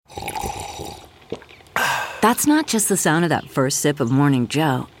That's not just the sound of that first sip of Morning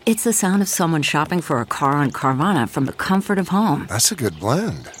Joe. It's the sound of someone shopping for a car on Carvana from the comfort of home. That's a good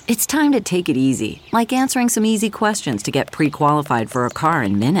blend. It's time to take it easy, like answering some easy questions to get pre-qualified for a car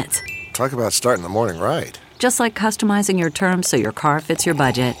in minutes. Talk about starting the morning right. Just like customizing your terms so your car fits your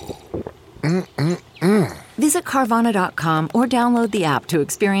budget. Visit Carvana.com or download the app to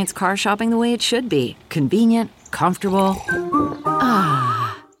experience car shopping the way it should be. Convenient, comfortable.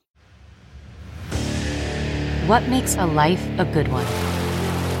 What makes a life a good one?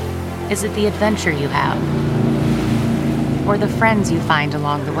 Is it the adventure you have? Or the friends you find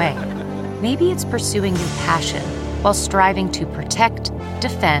along the way? Maybe it's pursuing your passion while striving to protect,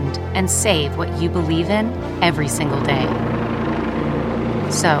 defend, and save what you believe in every single day.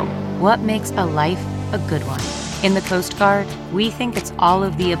 So, what makes a life a good one? In the Coast Guard, we think it's all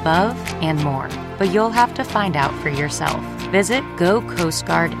of the above and more, but you'll have to find out for yourself. Visit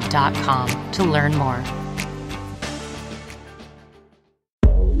gocoastguard.com to learn more.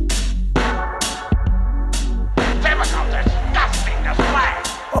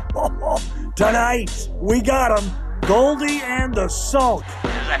 Tonight, we got him, Goldie and the Sulk.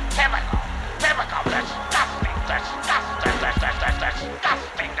 This is a typical, disgusting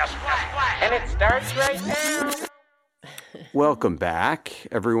display. And it starts right now. Welcome back,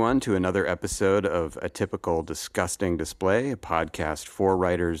 everyone, to another episode of A Typical Disgusting Display, a podcast for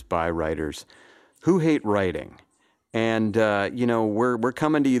writers by writers who hate writing. And, we're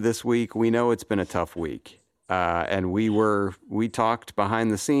coming to you this week. We know it's been a tough week. And we talked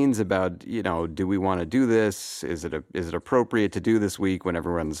behind the scenes about, do we want to do this? Is it appropriate to do this week when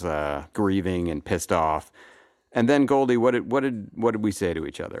everyone's grieving and pissed off? And then Goldie, what did we say to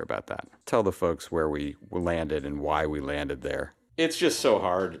each other about that? Tell the folks where we landed and why we landed there. It's just so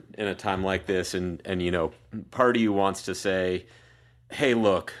hard in a time like this, and part of you wants to say, hey,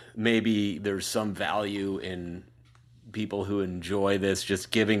 look, maybe there's some value in people who enjoy this, just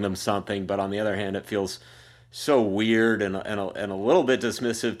giving them something, but on the other hand, it feels so weird and a little bit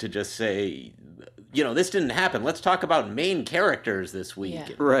dismissive to just say, this didn't happen. Let's talk about main characters this week.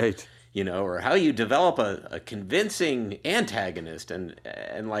 Yeah. Right. Or how you develop a convincing antagonist. And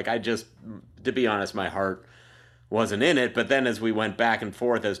I just, to be honest, my heart wasn't in it. But then as we went back and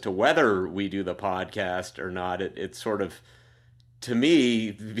forth as to whether we do the podcast or not, it sort of, to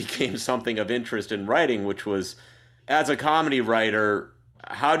me, became something of interest in writing, which was, as a comedy writer,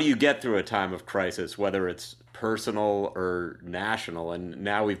 how do you get through a time of crisis, whether it's personal or national? And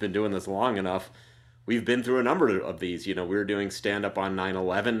now we've been doing this long enough. We've been through a number of these. We were doing stand-up on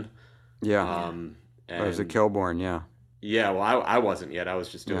 9/11. Yeah. I was at Kilbourne, yeah. Yeah, well, I wasn't yet. I was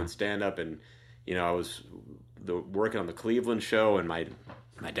just doing stand-up, and, I was working on the Cleveland show, and my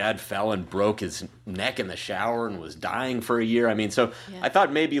dad fell and broke his neck in the shower and was dying for a year. I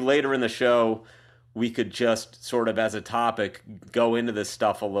thought maybe later in the show we could just sort of, as a topic, go into this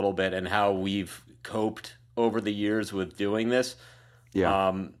stuff a little bit and how we've coped over the years with doing this.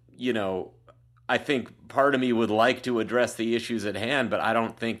 Yeah. I think part of me would like to address the issues at hand, but I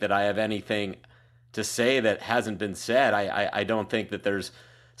don't think that I have anything to say that hasn't been said. I don't think that there's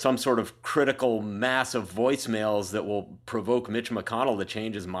some sort of critical mass of voicemails that will provoke Mitch McConnell to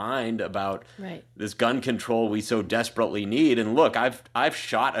change his mind about this gun control we so desperately need. And look, I've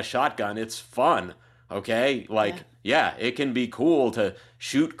shot a shotgun. It's fun. Okay? It can be cool to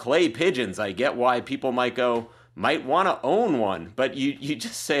shoot clay pigeons. I get why people might want to own one, but you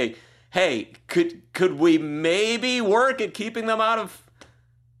just say, hey, could we maybe work at keeping them out of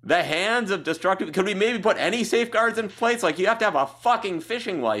the hands of destructive? Could we maybe put any safeguards in place? You have to have a fucking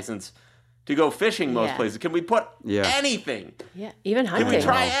fishing license to go fishing most places. Can we put anything? Yeah, even hunting. Can we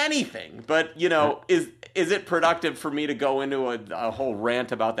try anything? But, is it productive for me to go into a whole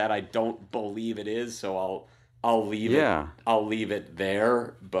rant about that? I don't believe it is, so I'll leave it. I'll leave it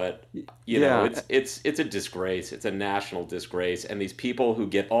there. But it's a disgrace. It's a national disgrace. And these people who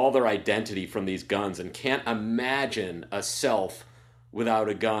get all their identity from these guns and can't imagine a self without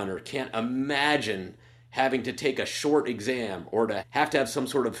a gun, or can't imagine having to take a short exam or to have some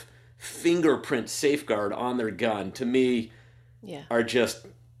sort of fingerprint safeguard on their gun, to me, are just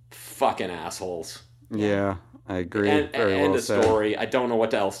fucking assholes. Yeah, I agree. End of story. I don't know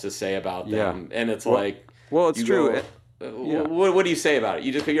what else to say about them. And it's well, it's true. What do you say about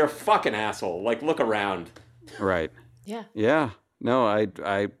it? You're a fucking asshole. Look around. Right. Yeah. Yeah. No,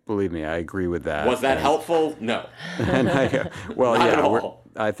 I believe me, I agree with that. Was that helpful? No. And Not at all.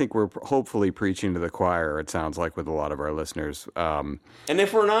 I think we're hopefully preaching to the choir, it sounds like, with a lot of our listeners. And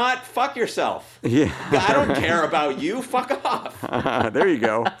if we're not, fuck yourself. Yeah. I don't care about you. Fuck off. There you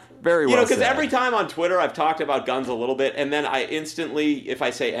go. Very well because said. every time on Twitter I've talked about guns a little bit, and then I instantly, if I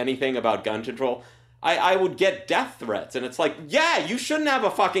say anything about gun control, I would get death threats. And it's like, yeah, you shouldn't have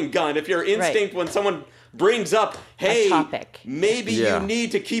a fucking gun if your instinct when someone brings up, hey, maybe you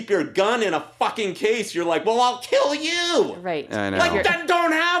need to keep your gun in a fucking case, you're like, well, I'll kill you. Right. I know. Like, then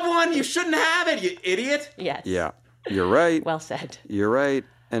don't have one. You shouldn't have it, you idiot. Yes. Yeah, you're right. Well said. You're right.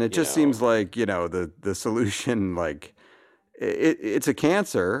 And it just seems like, the solution, like, it's a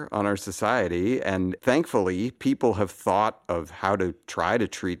cancer on our society. And thankfully, people have thought of how to try to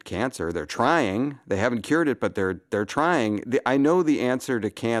treat cancer. They're trying. They haven't cured it, but they're trying. I know the answer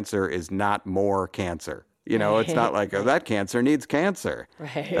to cancer is not more cancer. It's not like, oh, that cancer needs cancer.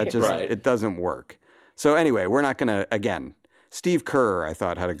 Right. That just, it doesn't work. So anyway, we're not going to, again, Steve Kerr, I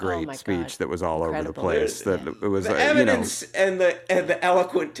thought, had a great speech that was all over the place. That it was, the evidence and the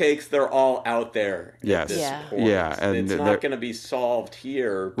eloquent takes, they're all out there. Yes, at this point. and it's not going to be solved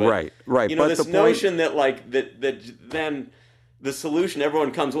here. But, right. But this notion that then the solution,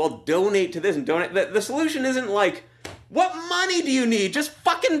 everyone comes, well, donate to this and donate. The solution isn't like, what money do you need? Just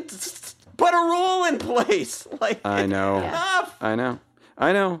fucking put a rule in place. Like, I know. Enough. I know.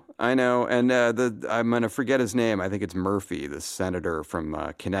 And I'm going to forget his name. I think it's Murphy, the senator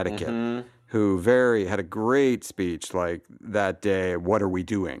from Connecticut, who had a great speech like that day. What are we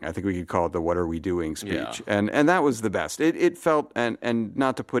doing? I think we could call it the "What are we doing" speech. Yeah. And that was the best. It felt, and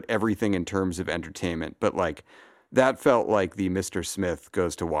not to put everything in terms of entertainment, but like that felt like the Mr. Smith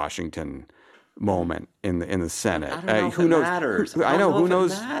goes to Washington moment in the Senate. I don't know who knows? Matters. I know who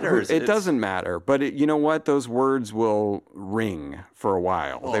knows. It matters. It doesn't matter. But you know what? Those words will ring for a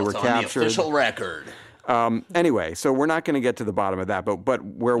while. Well, they were it's captured. on the official record. Anyway, so we're not going to get to the bottom of that. But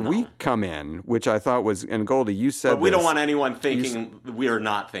where we come in, which I thought was, and Goldie, you said, but we don't want anyone thinking we are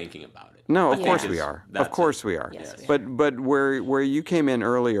not thinking about it. No, of course we are. Of course we are. Yes, but where you came in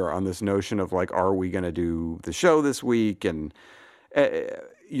earlier on this notion of like, are we going to do the show this week? And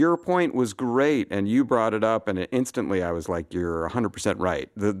your point was great, and you brought it up, and instantly I was like, you're 100% right.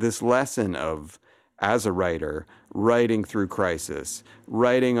 This lesson of, as a writer, writing through crisis,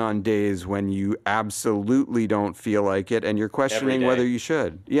 writing on days when you absolutely don't feel like it, and you're questioning whether you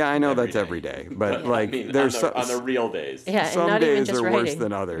should. Yeah, I know that's every day, but like, I mean, there's on the real days. Yeah, some and not days even just are writing. worse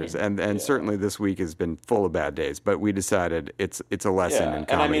than others, and certainly this week has been full of bad days. But we decided it's a lesson in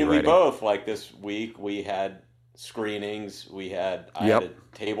comedy and I mean, writing. we both, like this week, we had screenings, I had a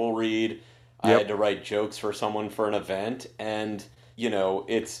table read, I had to write jokes for someone for an event, and I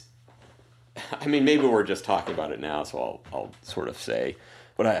mean, maybe we're just talking about it now, so I'll sort of say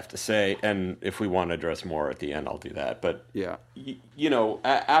what I have to say, and if we want to address more at the end, I'll do that. But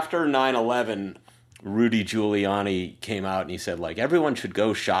after 9/11, Rudy Giuliani came out and he said, like, everyone should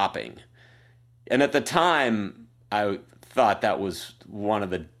go shopping, and at the time I thought that was one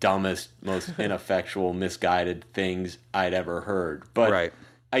of the dumbest, most ineffectual, misguided things I'd ever heard. But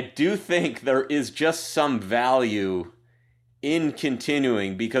I do think there is just some value in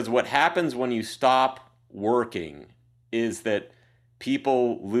continuing, because what happens when you stop working is that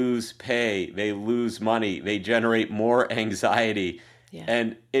people lose pay, they lose money, they generate more anxiety,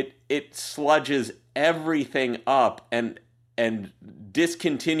 and it sludges everything up and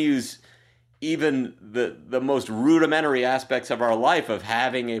discontinues even the most rudimentary aspects of our life of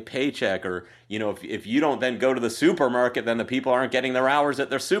having a paycheck, or if you don't then go to the supermarket, then the people aren't getting their hours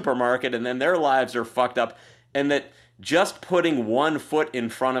at their supermarket, and then their lives are fucked up. And that just putting one foot in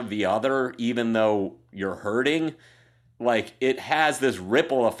front of the other, even though you're hurting, like, it has this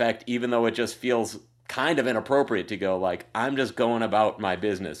ripple effect, even though it just feels kind of inappropriate to go like, I'm just going about my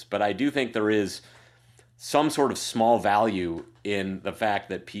business. But I do think there is some sort of small value in the fact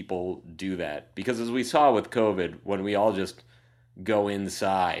that people do that. Because as we saw with COVID, when we all just go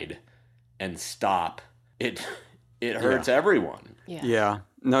inside and stop, it hurts everyone. Yeah.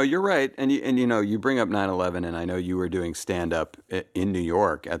 No, you're right. And you bring up 9/11, and I know you were doing stand-up in New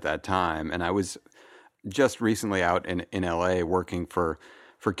York at that time. And I was just recently out in LA working for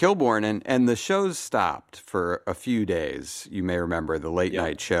Kilborn, and the shows stopped for a few days. You may remember the late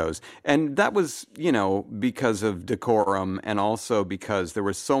night shows. And that was, because of decorum, and also because there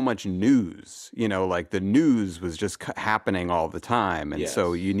was so much news, like the news was just happening all the time. And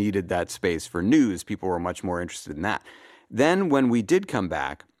so you needed that space for news. People were much more interested in that. Then when we did come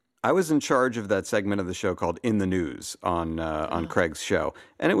back, I was in charge of that segment of the show called In the News on Craig's show.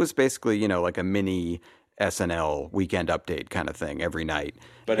 And it was basically, like a mini SNL weekend update kind of thing every night.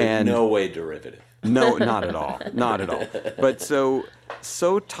 But in no way derivative. No, not at all. Not at all. But so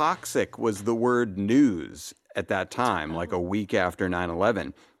toxic was the word news at that time, like a week after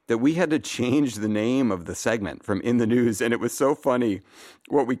 9/11, that we had to change the name of the segment from In the News. And it was so funny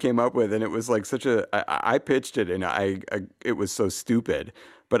what we came up with. And it was like I pitched it, and it was so stupid.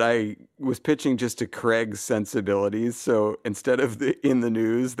 but I was pitching just to Craig's sensibilities. So instead of in the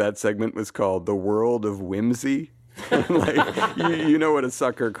news, that segment was called The World of Whimsy. Like, you know what a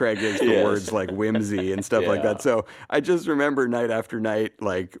sucker Craig is for words like whimsy and stuff like that. So I just remember night after night,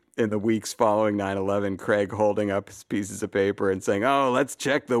 like in the weeks following 9/11, Craig holding up his pieces of paper and saying, "Oh, let's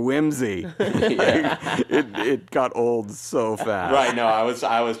check the whimsy." It got old so fast. Right. No, I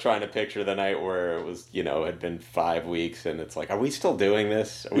was trying to picture the night where it was, had been 5 weeks, and it's like, are we still doing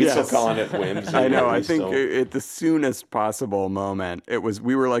this? Are we still calling it whimsy? I know. I think at the soonest possible moment,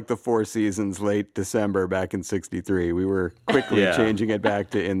 we were like the Four Seasons late December back in '63. We were quickly changing it back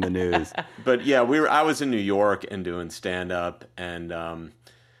to in the news. But yeah, I was in New York and doing stand up, and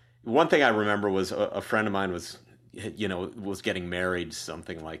one thing I remember was a friend of mine was getting married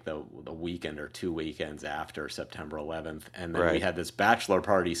something like the weekend or 2 weekends after September 11th, and then we had this bachelor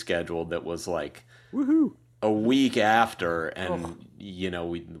party scheduled that was like a week after, and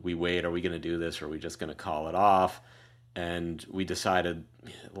we wait, are we going to do this or are we just going to call it off? And we decided,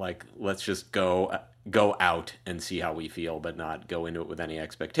 like, let's just go out and see how we feel, but not go into it with any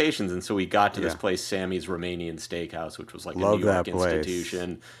expectations. And so we got to this place, Sammy's Romanian Steakhouse, which was like a New York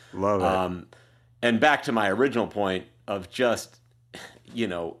institution. Love it. And back to my original point of just,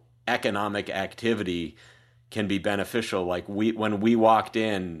 economic activity can be beneficial. Like when we walked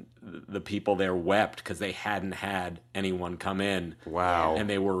in, the people there wept because they hadn't had anyone come in. Wow. And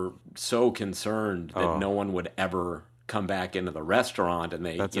they were so concerned that no one would ever come back into the restaurant, and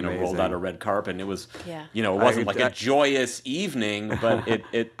they rolled out a red carpet, and it was it wasn't like a joyous evening, but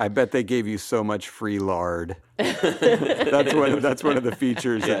it I bet they gave you so much free lard. That's one of the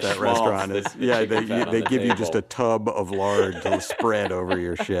features at that restaurant. They give you just a tub of lard to spread over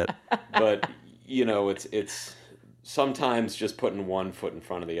your shit. But it's sometimes just putting one foot in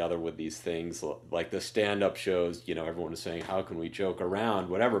front of the other with these things, like the stand-up shows. Everyone is saying, how can we joke around,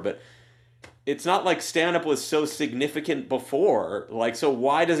 whatever, but it's not like stand-up was so significant before. Like, so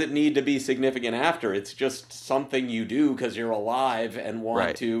why does it need to be significant after? It's just something you do because you're alive and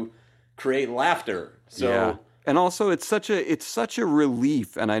want to create laughter. So, and also it's such a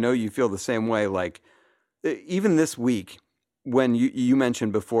relief, and I know you feel the same way. Like, even this week, when you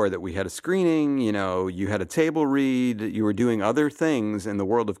mentioned before that we had a screening, you had a table read, you were doing other things in the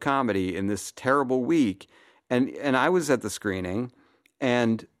world of comedy in this terrible week, and I was at the screening,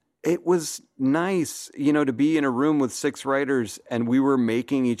 and it was nice, to be in a room with 6 writers and we were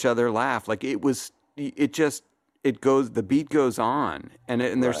making each other laugh. Like the beat goes on.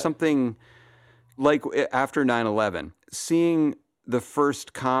 And there's something like after 9/11, seeing the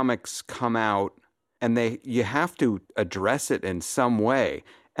first comics come out and you have to address it in some way.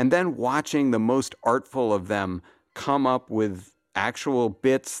 And then watching the most artful of them come up with actual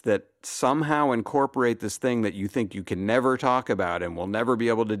bits that somehow incorporate this thing that you think you can never talk about and will never be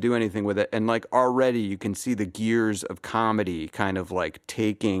able to do anything with it. And like already you can see the gears of comedy kind of like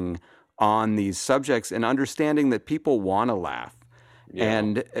taking on these subjects and understanding that people want to laugh. Yeah.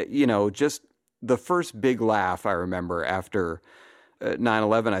 And, just the first big laugh I remember after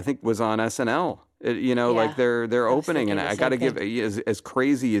 9/11, I think was on SNL. Like their opening. And I got to give, as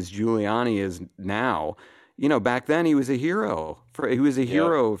crazy as Giuliani is now, back then he was a hero. He was a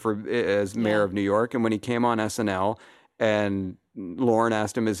hero as mayor of New York. And when he came on SNL, and Lauren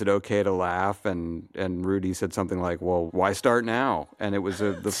asked him, "Is it okay to laugh?" and Rudy said something like, "Well, why start now?" And it was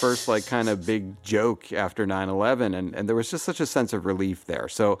the first like kind of big joke after 9/11, and there was just such a sense of relief there.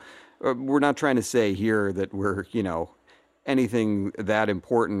 So we're not trying to say here that we're anything that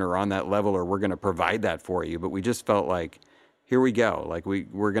important or on that level, or we're going to provide that for you, but we just felt like, here we go, like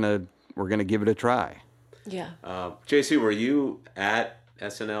we're gonna give it a try. Yeah. JC, were you at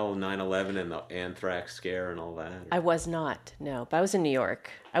SNL 9/11 and the anthrax scare and all that? I was not, no. But I was in New York.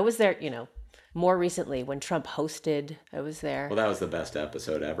 I was there, more recently when Trump hosted. I was there. Well, that was the best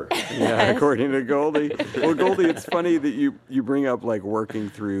episode ever. Yeah, according to Goldie. Well, Goldie, it's funny that you bring up like working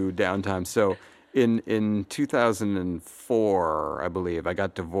through downtime. So in 2004, I believe, I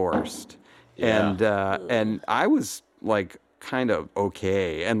got divorced. Yeah. And I was like kind of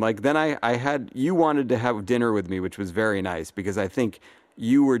okay. And like then you wanted to have dinner with me, which was very nice because I think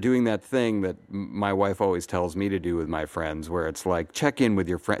you were doing that thing that my wife always tells me to do with my friends, where it's like, check in with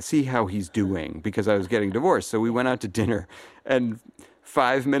your friend, see how he's doing, because I was getting divorced. So we went out to dinner, and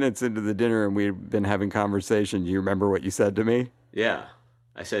 5 minutes into the dinner and we'd been having conversation, you remember what you said to me? Yeah.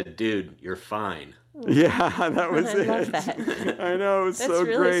 I said, dude, you're fine. Yeah, that was I it. love that. I know, it was That's so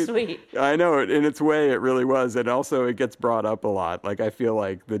really great. sweet. I know, in its way, it really was. And also, it gets brought up a lot. Like, I feel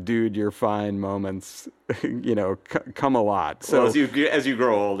like the dude, you're fine moments, come a lot. So Well, as you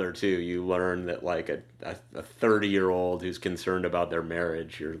grow older, too, you learn that, like, a 30-year-old who's concerned about their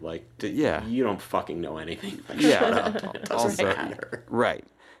marriage, you're like, you don't fucking know anything. Like, shut up. It doesn't matter. Right.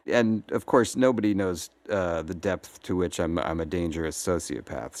 And, of course, nobody knows the depth to which I'm a dangerous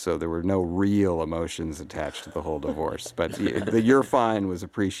sociopath, so there were no real emotions attached to the whole divorce. But the "you're fine" was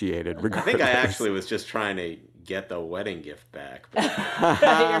appreciated regardless. I think I actually was just trying to get the wedding gift back. But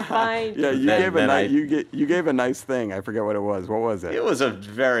You're fine. Yeah, you gave a nice thing. I forget what it was. What was it? it was a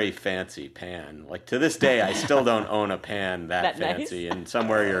very fancy pan. Like, to this day, I still don't own a pan that That fancy. nice? And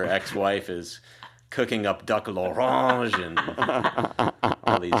somewhere your ex-wife is cooking up duck l'orange and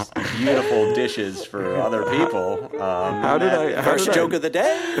all these beautiful dishes for other people. First joke of the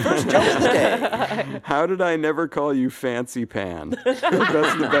day. How did I never call you Fancy Pan? That's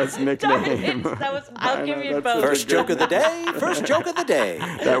the best nickname. I'll give you both. First joke of the day.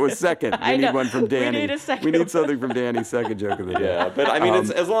 That was second. We need one from Danny. We need a second We need something from Danny's second joke of the day. Yeah, but I mean, it's,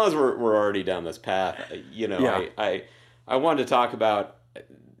 as long as we're already down this path, I wanted to talk about,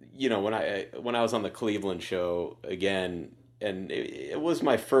 when I was on the Cleveland show again, and it was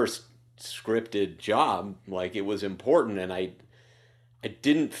my first scripted job. Like, it was important, and I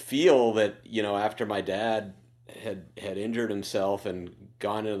didn't feel that, after my dad had injured himself and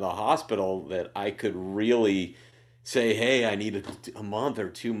gone into the hospital, that I could really say, hey, I need a month or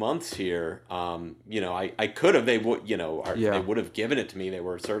 2 months here. I could have, they would have given it to me. They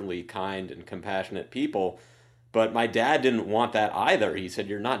were certainly kind and compassionate people. But my dad didn't want that either. He said,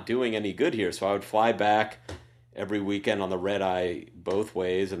 you're not doing any good here. So I would fly back every weekend on the red eye both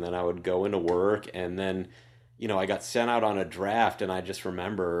ways, and then I would go into work. And then, I got sent out on a draft, and I just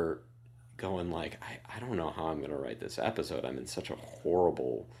remember going like, I don't know how I'm going to write this episode. I'm in such a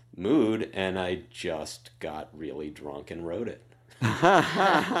horrible mood, and I just got really drunk and wrote it.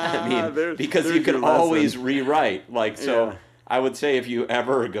 I mean, because you can always rewrite. Like, so... Yeah. I would say if you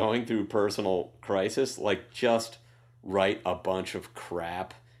ever are going through personal crisis, like, just write a bunch of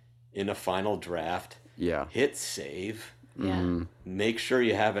crap in a final draft. Yeah. Hit save. Yeah. Mm-hmm. Make sure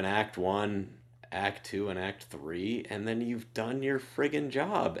you have an Act 1, Act 2, and Act 3, and then you've done your friggin'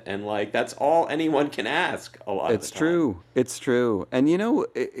 job. And, like, that's all anyone can ask a lot of the time. It's true. It's true. And,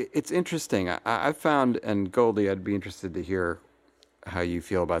 it's interesting. I've found, and Goldie, I'd be interested to hear how you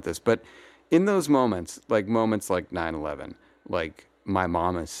feel about this, but in those moments like 9/11, like, my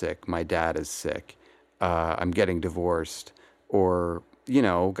mom is sick, my dad is sick, I'm getting divorced, or,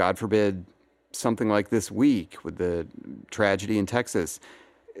 God forbid, something like this week with the tragedy in Texas,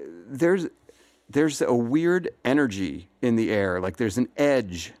 there's a weird energy in the air. Like, there's an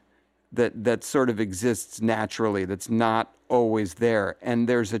edge that sort of exists naturally that's not always there. And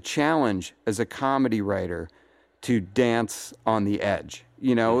there's a challenge as a comedy writer to dance on the edge.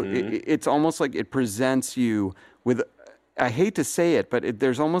 It's almost like it presents you with... I hate to say it, but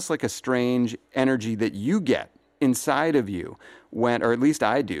there's almost like a strange energy that you get inside of you when, or at least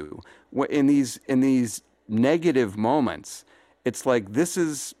I do, in these negative moments. It's like, this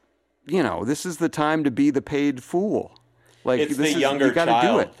is the time to be the paid fool. Like, it's the younger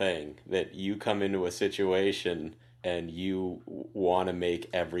child thing, that you come into a situation and you want to make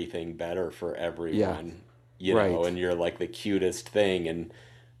everything better for everyone. And you're like the cutest thing, and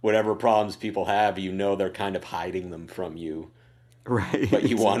whatever problems people have, they're kind of hiding them from you. Right. But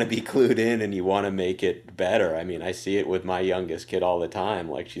you want to be clued in and you want to make it better. I mean, I see it with my youngest kid all the time.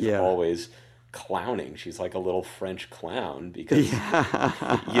 Like, she's always clowning. She's like a little French clown because,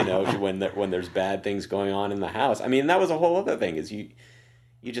 when there's bad things going on in the house. I mean, that was a whole other thing, is you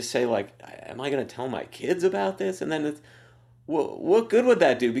just say, like, am I going to tell my kids about this? And then it's, well, what good would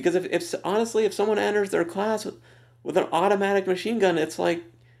that do? Because if honestly, if someone enters their class with an automatic machine gun, it's like,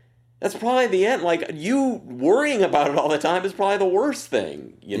 that's probably the end. Like, you worrying about it all the time is probably the worst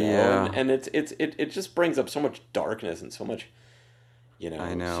thing, Yeah. And it just brings up so much darkness and so much,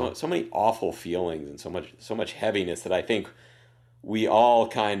 I know. so many awful feelings and so much heaviness that I think we all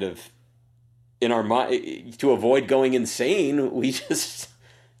kind of, in our mind, to avoid going insane, we just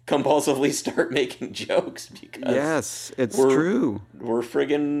compulsively start making jokes because yes, it's true. We're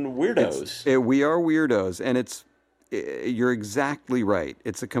friggin' weirdos. We are weirdos, and you're exactly right.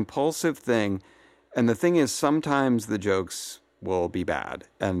 It's a compulsive thing. And the thing is, sometimes the jokes will be bad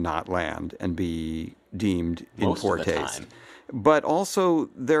and not land and be deemed in poor taste. But also,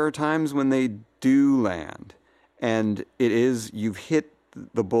 there are times when they do land. And you've hit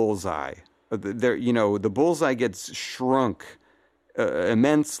the bullseye. The bullseye gets shrunk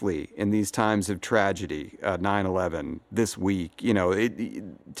immensely in these times of tragedy, 9/11, this week.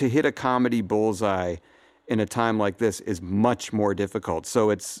 To hit a comedy bullseye in a time like this is much more difficult. So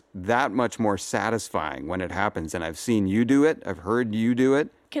it's that much more satisfying when it happens. And I've seen you do it. I've heard you do it.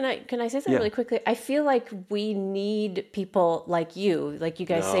 Can I say something really quickly? I feel like we need people like you. Like you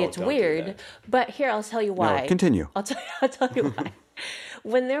guys say it's weird, but here I'll tell you why. No, continue. I'll tell you why.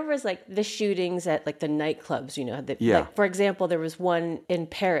 When there was like the shootings at like the nightclubs, like, for example, there was one in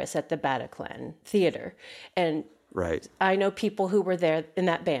Paris at the Bataclan Theater, and right. I know people who were there in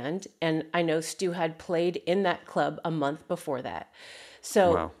that band, and I know Stu had played in that club a month before that.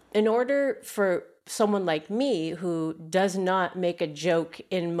 So in order for someone like me who does not make a joke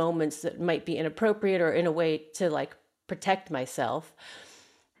in moments that might be inappropriate or in a way to like protect myself,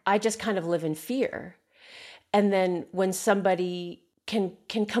 I just kind of live in fear. And then when somebody can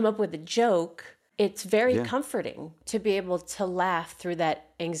come up with a joke, it's very comforting to be able to laugh through that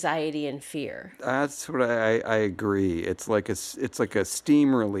anxiety and fear. That's what I agree. It's like a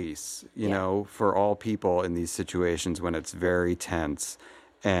steam release, you know, for all people in these situations when it's very tense.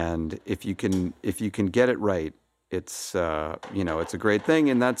 And if you can get it right, it's it's a great thing.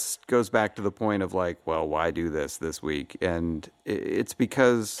 And that goes back to the point of like, well, why do this week? And it's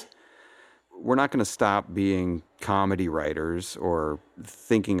because we're not going to stop being comedy writers or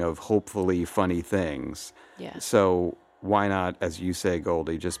thinking of hopefully funny things. Yeah. So why not, as you say,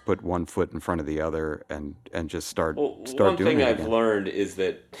 Goldie, just put one foot in front of the other and just start doing it again. One thing I've learned is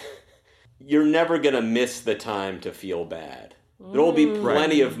that you're never going to miss the time to feel bad. There will be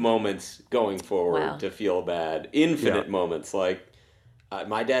plenty of moments going forward to feel bad. Infinite moments. Like,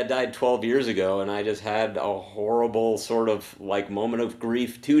 my dad died 12 years ago, and I just had a horrible sort of, like, moment of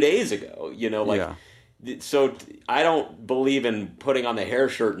grief 2 days ago. So I don't believe in putting on the hair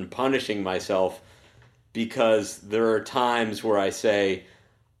shirt and punishing myself, because there are times where I say,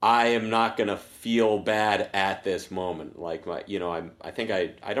 I am not going to feel bad at this moment. Like, I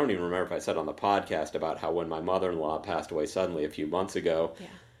don't even remember if I said on the podcast about how when my mother-in-law passed away suddenly a few months ago,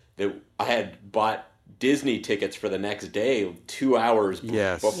 that I had bought Disney tickets for the next day 2 hours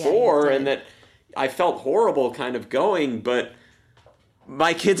before, and that I felt horrible kind of going, but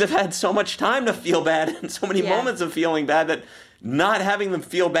my kids have had so much time to feel bad and so many moments of feeling bad that not having them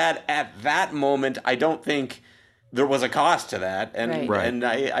feel bad at that moment, I don't think there was a cost to that. And and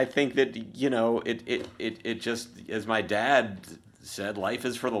I think that, it just, as my dad said, life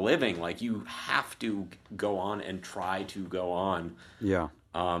is for the living. Like, you have to go on and try to go on. Yeah.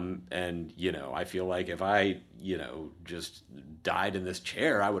 And, I feel like if I, just died in this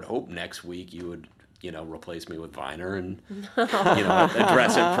chair, I would hope next week you would, replace me with Viner and,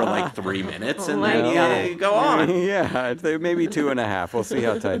 address it for like 3 minutes and then go on. Yeah, maybe 2.5. We'll see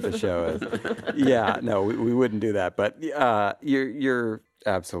how tight the show is. Yeah, no, we wouldn't do that. But you're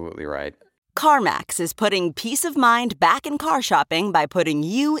absolutely right. CarMax is putting peace of mind back in car shopping by putting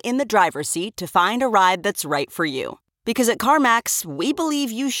you in the driver's seat to find a ride that's right for you. Because at CarMax, we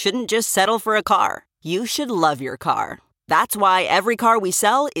believe you shouldn't just settle for a car. You should love your car. That's why every car we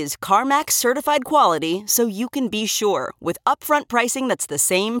sell is CarMax certified quality, so you can be sure with upfront pricing that's the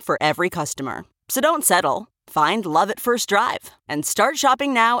same for every customer. So don't settle. Find love at first drive and start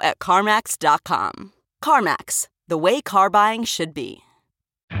shopping now at CarMax.com. CarMax, the way car buying should be.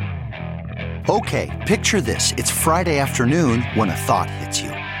 Okay, picture this. It's Friday afternoon when a thought hits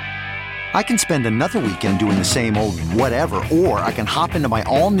you. I can spend another weekend doing the same old whatever, or I can hop into my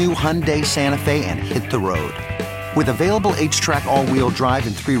all-new Hyundai Santa Fe and hit the road. With available H-Track all-wheel drive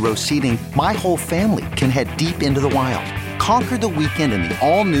and 3-row seating, my whole family can head deep into the wild. Conquer the weekend in the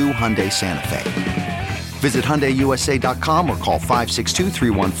all-new Hyundai Santa Fe. Visit HyundaiUSA.com or call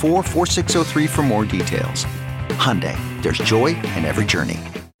 562-314-4603 for more details. Hyundai, there's joy in every journey.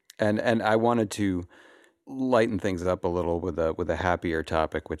 And I wanted to lighten things up a little with a happier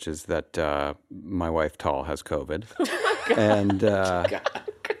topic, which is that my wife Tal has COVID. And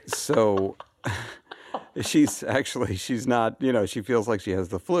so she's not, she feels like she has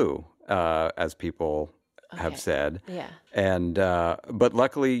the flu, as people have said. Yeah. And but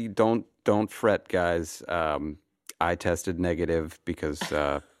luckily, don't fret, guys. I tested negative because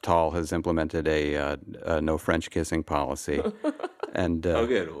Tal has implemented a no French kissing policy. And oh,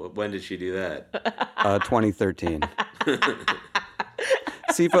 good. When did she do that? 2013.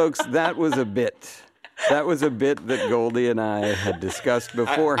 See, folks, that was a bit. That was a bit that Goldie and I had discussed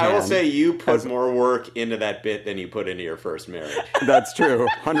beforehand. I will say you put more work into that bit than you put into your first marriage. That's true.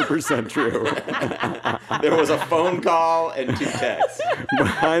 100% true. There was a phone call and 2 texts.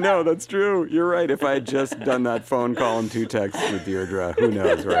 I know, that's true. You're right. If I had just done that phone call and 2 texts with Deirdre, who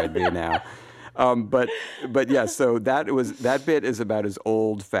knows where I'd be now. But yeah, so that bit is about as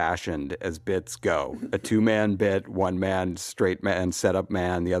old-fashioned as bits go. A two-man bit, one man, straight man, setup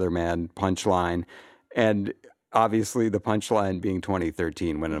man, the other man, punchline. And obviously the punchline being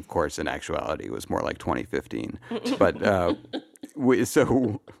 2013, when of course in actuality it was more like 2015. But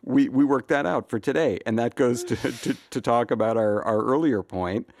we worked that out for today. And that goes to talk about our earlier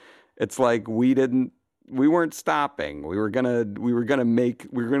point. It's like we weren't stopping. We were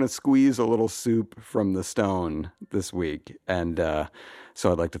gonna squeeze a little soup from the stone this week. And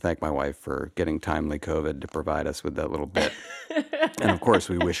so I'd like to thank my wife for getting timely COVID to provide us with that little bit. And of course,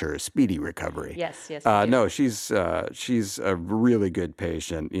 we wish her a speedy recovery. Yes. No, she's a really good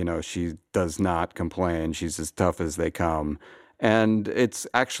patient. You know, she does not complain. She's as tough as they come. And it's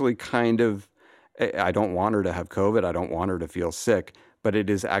actually kind of, I don't want her to have COVID. I don't want her to feel sick. But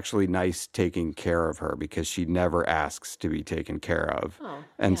it is actually nice taking care of her because she never asks to be taken care of.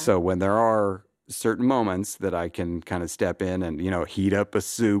 So when there are certain moments that I can kind of step in and, heat up a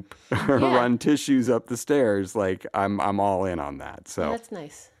soup or run tissues up the stairs, like I'm all in on that. So that's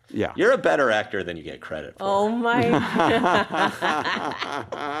nice. Yeah. You're a better actor than you get credit for. Oh, my.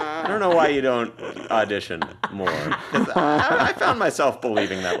 I don't know why you don't audition more. Because I found myself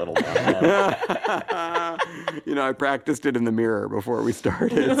believing that little monologue. I practiced it in the mirror before we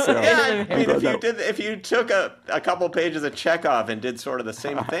started. So yeah, I mean, if you took a couple pages of Chekhov and did sort of the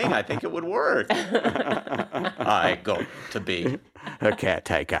same thing, I think it would work. I go to be a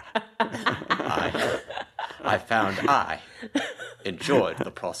caretaker. I found I enjoyed the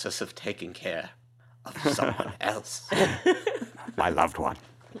process of taking care of someone else. My loved one.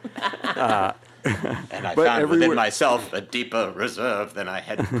 And I found within myself a deeper reserve than I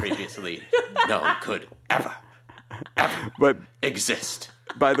had previously known could ever exist.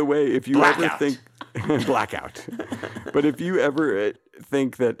 By the way, if you ever think... Blackout. But if you ever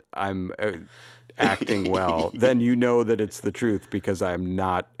think that I'm... acting well, then you know that it's the truth because I'm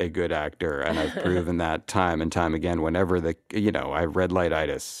not a good actor, and I've proven that time and time again. Whenever I have red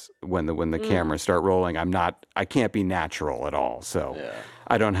lightitis when the cameras start rolling. I can't be natural at all. So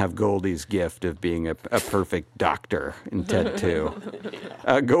I don't have Goldie's gift of being a perfect doctor in Ted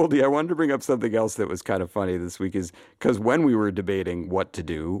 2. Goldie, I wanted to bring up something else that was kind of funny this week is because when we were debating what to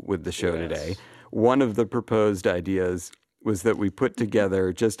do with the show today, one of the proposed ideas was that we put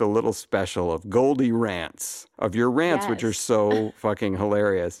together just a little special of Goldie rants, of your rants, which are so fucking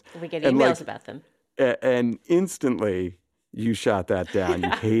hilarious. We get emails about them. And instantly, you shot that down. You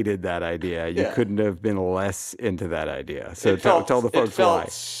hated that idea. You couldn't have been less into that idea. So tell the folks why. It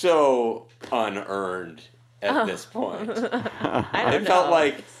felt so unearned at this point. It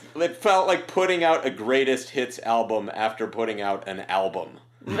felt like putting out a greatest hits album after putting out an album.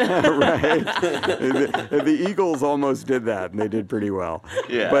 Right. The Eagles almost did that, and they did pretty well.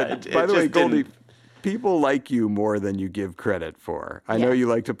 Yeah. But by the way, Goldie, people like you more than you give credit for. I know you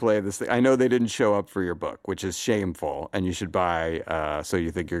like to play this thing. I know they didn't show up for your book, which is shameful, and you should buy So You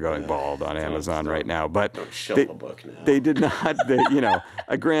Think You're Going Bald on Amazon right now. But don't show the book now. They did not.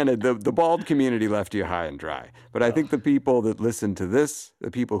 Granted, the bald community left you high and dry. But I think the people that listen to this, the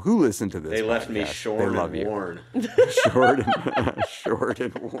people who listen to this, they left me short and worn. Short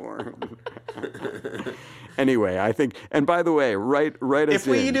and worn. Anyway, I think, and by the way, write us if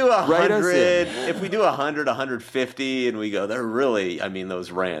we do 100, if we do 100, 150, and we go, they're really, I mean,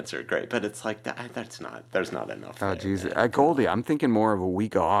 those rants are great, but it's like there's not enough. Oh, geez, Goldie, I'm thinking more of a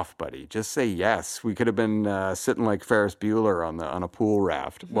week off, buddy. Just say yes. We could have been sitting like Ferris Bueller on a pool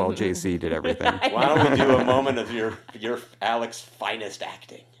raft while JC did everything. Why don't we do a moment of your Alex finest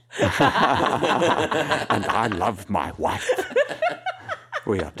acting? And I love my wife.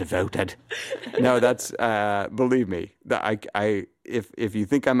 We are devoted. No, that's believe me. If you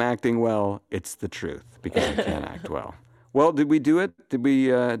think I'm acting well, it's the truth because I can't act well. Well, did we do it? Did we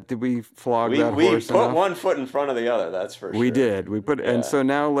flog that horse? We put one foot in front of the other. That's for sure. We did. We put, and so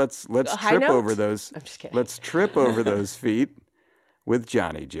now let's trip over those. I'm just kidding. Let's trip over those feet with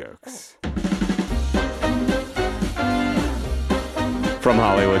Johnny jokes. From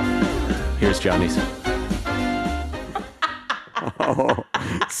Hollywood, here's Johnny's. Oh,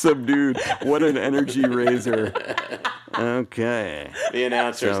 subdued. What an energy raiser. Okay. The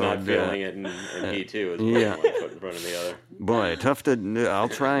announcer's not feeling it, and he too is putting one foot in front of the other. Boy, tough to... I'll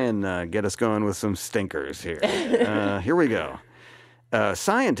try and get us going with some stinkers here. Here we go.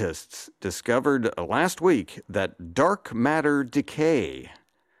 Scientists discovered last week that dark matter decay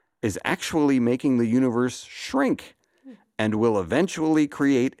is actually making the universe shrink and will eventually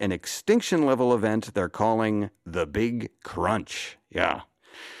create an extinction-level event they're calling the Big Crunch. Yeah.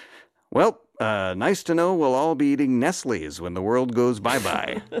 Well, nice to know we'll all be eating Nestle's when the world goes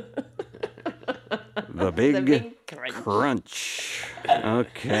bye-bye. The Big Crunch.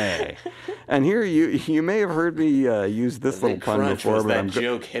 Okay. And here you may have heard me use this little pun before, was but that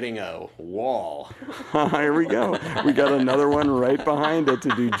joke hitting a wall. Here we go. We got another one right behind it to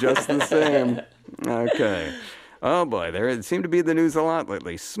do just the same. Okay. Oh boy, there seemed to be the news a lot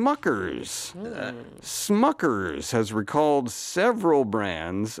lately. Smuckers. Smuckers has recalled several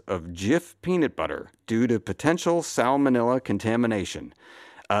brands of Jif peanut butter due to potential salmonella contamination.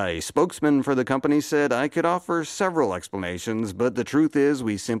 A spokesman for the company said, "I could offer several explanations, but the truth is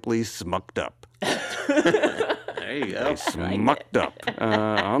we simply smucked up." There you go. Smucked up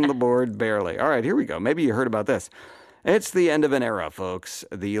on the board barely. All right, here we go. Maybe you heard about this. It's the end of an era, folks.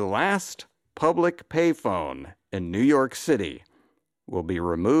 The last public payphone in New York City will be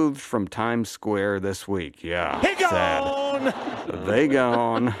removed from Times Square this week. Yeah, sad. They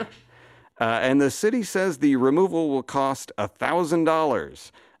gone. And the city says the removal will cost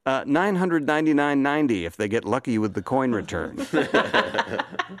 $1,000, $999.90 if they get lucky with the coin return.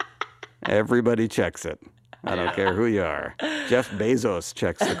 Everybody checks it. I don't care who you are. Jeff Bezos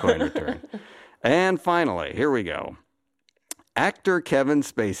checks the coin return. And finally, here we go. Actor Kevin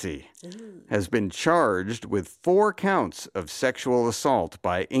Spacey has been charged with 4 counts of sexual assault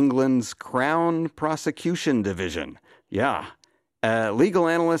by England's Crown Prosecution Division. Yeah. Legal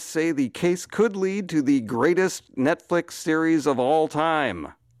analysts say the case could lead to the greatest Netflix series of all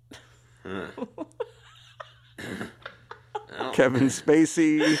time. Kevin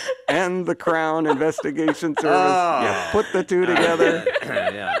Spacey and the Crown Investigation Service. You put the two together.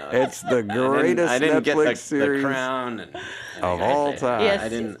 It's the greatest Netflix series the Crown of all time.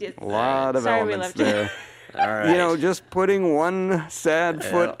 Yes, a lot of elements there. All right. You know, just putting one sad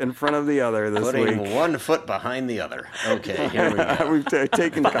foot in front of the other this week. Putting one foot behind the other. Okay, here we go. We've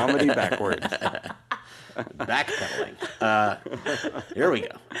taken comedy backwards. Backpedaling. Here we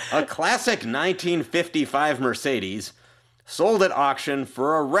go. A classic 1955 Mercedes sold at auction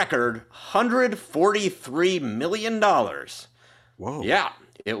for a record $143 million. Whoa. Yeah.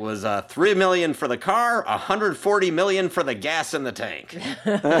 It was $3 million for the car, $140 million for the gas in the tank.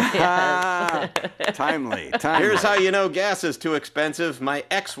 Timely. Here's how you know gas is too expensive. My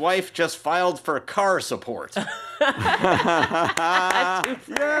ex-wife just filed for car support. Yes.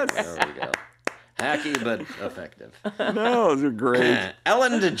 There we go. Hacky but effective. No, those are great.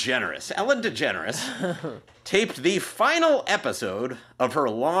 Ellen DeGeneres taped the final episode of her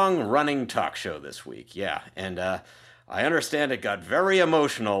long-running talk show this week. Yeah, and I understand it got very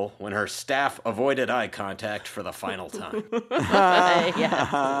emotional when her staff avoided eye contact for the final time.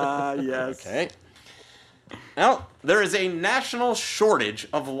 Yes. Okay. Now, there is a national shortage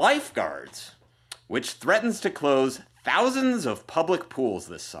of lifeguards, which threatens to close thousands of public pools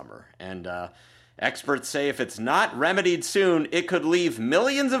this summer. And experts say if it's not remedied soon, it could leave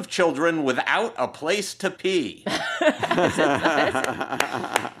millions of children without a place to pee.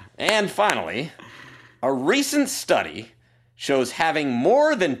 And finally, a recent study shows having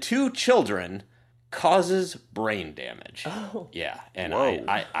more than 2 children causes brain damage. Oh. Yeah, and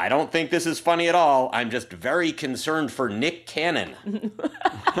I don't think this is funny at all. I'm just very concerned for Nick Cannon.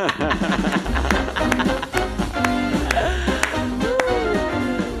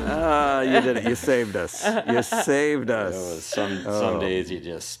 You did it. You saved us. You saved us. Some days you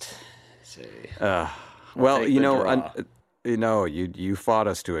just say. Well, you fought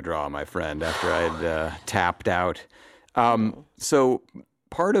us to a draw, my friend, after I'd tapped out. So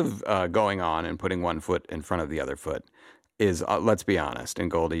part of going on and putting one foot in front of the other foot is, let's be honest,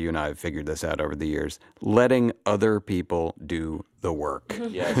 and Goldie, you and I have figured this out over the years, letting other people do the work.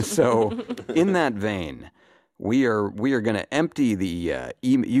 Yes. So in that vein, we are going to empty the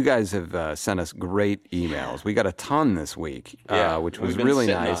email. You guys have sent us great emails. We got a ton this week, which was really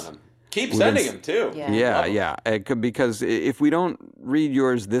nice. Keep sending them, too. Yeah. Because if we don't read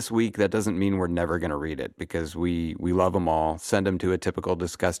yours this week, that doesn't mean we're never going to read it, because we love them all. Send them to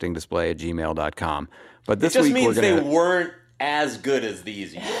atypicaldisgustingdisplay@gmail.com. But this week means they weren't as good as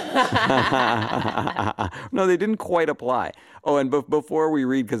these emails. No, they didn't quite apply. Oh, and before we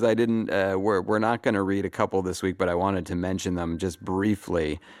read, because I didn't, we're not going to read a couple this week, but I wanted to mention them just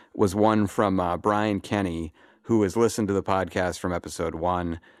briefly, was one from Brian Kenny, who has listened to the podcast from episode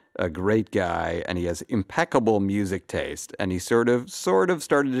 1. A great guy, and he has impeccable music taste, and he sort of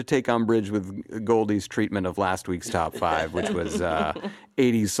started to take umbrage with Goldie's treatment of last week's top 5, which was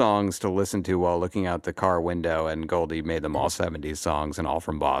 80s songs to listen to while looking out the car window, and Goldie made them all 70s songs and all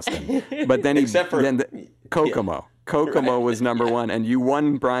from Boston. But then Kokomo. Yeah. Kokomo was number 1, and you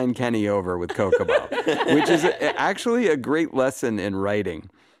won Brian Kenny over with Kokomo, which is actually a great lesson in writing,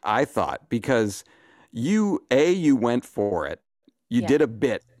 I thought, because you went for it. You did a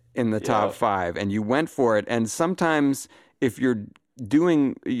bit in the top 5, and you went for it. And sometimes if you're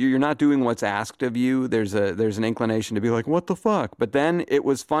not doing what's asked of you, there's an inclination to be like, what the fuck? But then it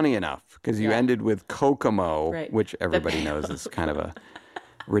was funny enough because you ended with Kokomo, which everybody knows is kind of a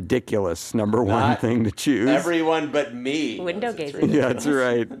ridiculous number one thing to choose. Everyone but me. Window gazing. Yeah, that's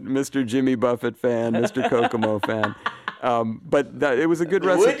right. Mr. Jimmy Buffett fan, Mr. Kokomo fan. But it was a good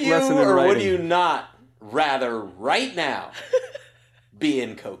lesson in writing. Would you or would you not rather right now be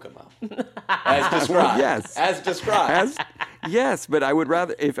in Kokomo? As described. Well, yes. As described. Yes, but I would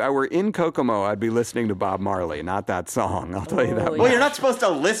rather, if I were in Kokomo, I'd be listening to Bob Marley, not that song. I'll tell you that. Well, you're not supposed to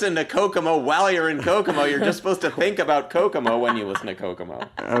listen to Kokomo while you're in Kokomo. You're just supposed to think about Kokomo when you listen to Kokomo.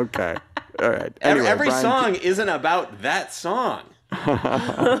 Okay. All right. Anyway, every Brian, song isn't about that song.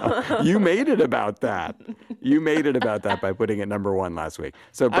 You made it about that. You made it about that by putting it number 1 last week.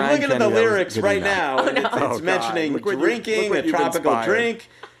 So Brian I'm looking Kenny, at the lyrics right now, and it's God. mentioning drinking, a tropical drink.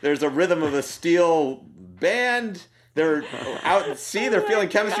 There's a Rhythm of the Steel band. They're out at sea. They're feeling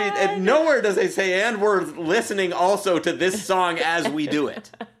chemistry. And nowhere does they say, and we're listening also to this song as we do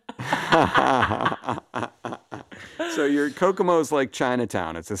it. So your Kokomo's like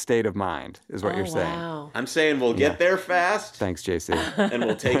Chinatown. It's a state of mind, is what you're saying. Wow. I'm saying we'll get there fast. Thanks, JC. And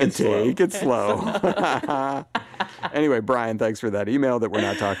we'll take it slow. Take it slow. Anyway, Brian, thanks for that email that we're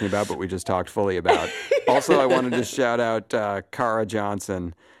not talking about, but we just talked fully about. Also, I wanted to shout out Cara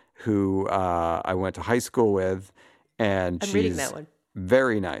Johnson, who I went to high school with. And I'm reading that one.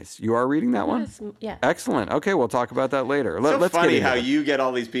 Very nice. You are reading that one? Yeah. Excellent. Okay, we'll talk about that later. It's Let's funny get how it. you get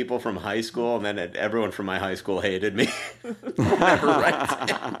all these people from high school, and then everyone from my high school hated me. Never writes.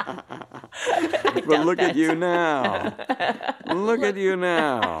 But look at you now. Look at you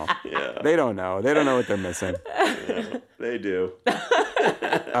now. Yeah. They don't know. They don't know what they're missing. Yeah, they do.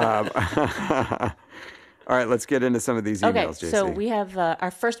 All right, let's get into some of these emails, JC. So we have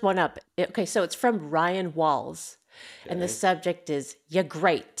our first one up. Okay, so it's from Ryan Walls. Okay. And the subject is, "Ya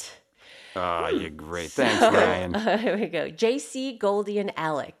great." You're great. Thanks, Ryan. Here we go. JC, Goldie, and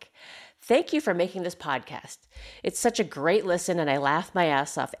Alec. Thank you for making this podcast. It's such a great listen, and I laugh my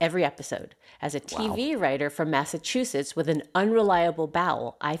ass off every episode. As a TV writer from Massachusetts with an unreliable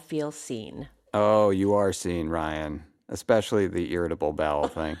bowel, I feel seen. Oh, you are seen, Ryan. Especially the irritable bowel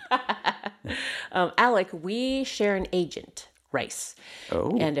thing. Alec, we share an agent, Rice.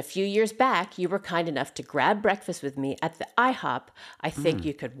 Oh. And a few years back, you were kind enough to grab breakfast with me at the IHOP I think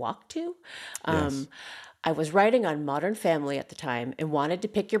you could walk to. Yes. I was writing on Modern Family at the time and wanted to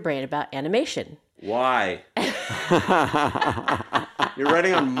pick your brain about animation. Why? You're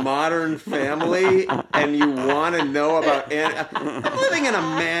writing on Modern Family and you want to know about... I'm living in a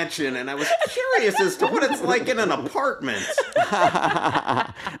mansion and I was curious as to what it's like in an apartment.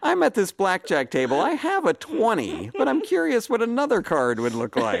 I'm at this blackjack table. I have a 20, but I'm curious what another card would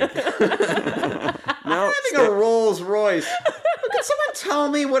look like. I'm having a Rolls Royce. Could someone tell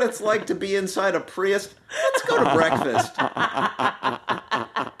me what it's like to be inside a Prius? Let's go to breakfast.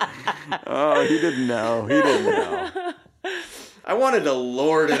 Oh, he didn't know. He didn't know. I wanted to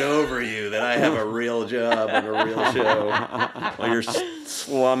lord it over you that I have a real job and a real show while you're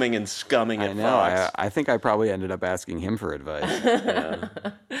slumming and scumming at Fox. I think I probably ended up asking him for advice. Yeah.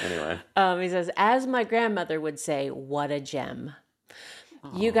 Anyway. He says, as my grandmother would say, what a gem.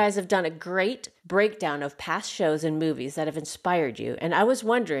 You guys have done a great breakdown of past shows and movies that have inspired you, and I was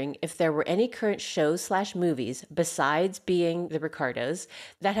wondering if there were any current shows/movies, besides being the Ricardos,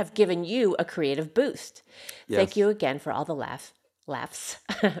 that have given you a creative boost. Yes. Thank you again for all the laughs.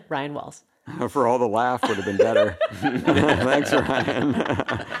 Ryan Walls. For all the laugh would have been better. Thanks, Ryan.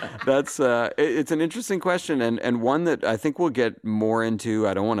 That's it's an interesting question and one that I think we'll get more into.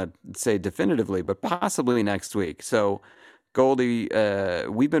 I don't want to say definitively, but possibly next week. So, Goldie,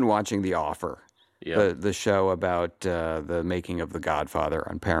 we've been watching The Offer, the show about the making of The Godfather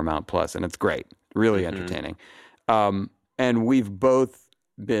on Paramount Plus, and it's great, really entertaining. And we've both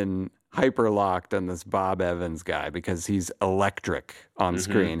been hyper-locked on this Bob Evans guy because he's electric on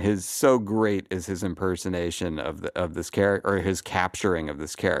screen. His so great is his impersonation of this character, or his capturing of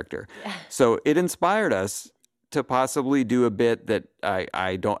this character. So it inspired us to possibly do a bit that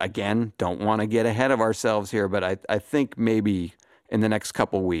I don't want to get ahead of ourselves here, but I think maybe in the next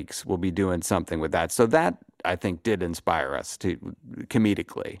couple weeks we'll be doing something with that. So that, I think, did inspire us to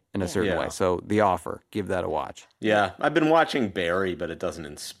comedically in a certain way. So The Offer, give that a watch. Yeah, I've been watching Barry, but it doesn't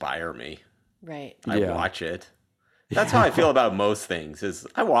inspire me. Right. I watch it. That's how I feel about most things, is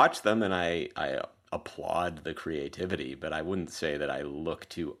I watch them and I applaud the creativity, but I wouldn't say that I look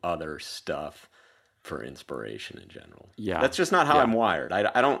to other stuff for inspiration in general. Yeah. That's just not how I'm wired.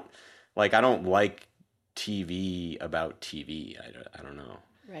 I don't like TV about TV. I don't know.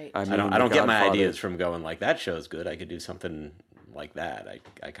 Right. I don't get my ideas from going like, that show's good, I could do something like that.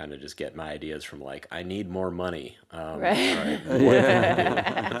 I kind of just get my ideas from like, I need more money. Right.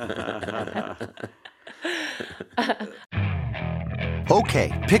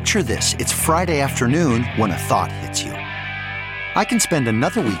 Okay, picture this. It's Friday afternoon when a thought hits you. I can spend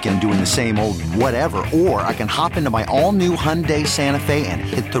another weekend doing the same old whatever, or I can hop into my all-new Hyundai Santa Fe and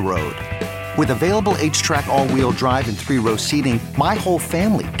hit the road. With available H-Track all-wheel drive and 3-row seating, my whole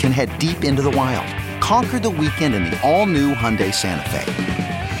family can head deep into the wild. Conquer the weekend in the all-new Hyundai Santa Fe.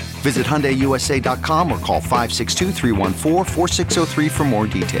 Visit HyundaiUSA.com or call 562-314-4603 for more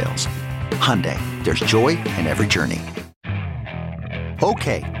details. Hyundai, there's joy in every journey.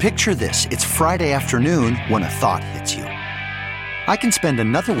 Okay, picture this. It's Friday afternoon when a thought hits you. I can spend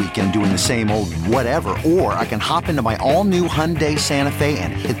another weekend doing the same old whatever, or I can hop into my all-new Hyundai Santa Fe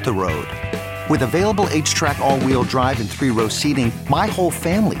and hit the road. With available H-Track all-wheel drive and 3-row seating, my whole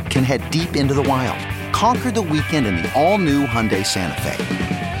family can head deep into the wild. Conquer the weekend in the all-new Hyundai Santa Fe.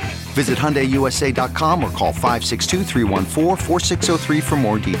 Visit HyundaiUSA.com or call 562-314-4603 for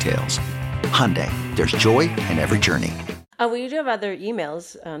more details. Hyundai, there's joy in every journey. We do have other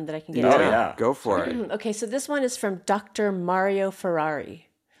emails that I can get. Oh, yeah. Go for it. Okay, so this one is from Dr. Mario Ferrari.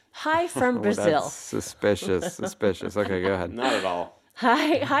 Hi from Brazil. That's suspicious. Okay, go ahead. Not at all.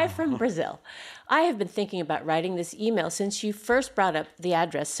 Hi from Brazil. I have been thinking about writing this email since you first brought up the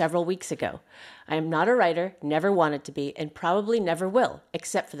address several weeks ago. I am not a writer, never wanted to be, and probably never will,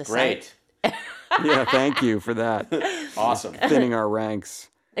 except for the Great. Yeah, thank you for that. Awesome. Thinning our ranks.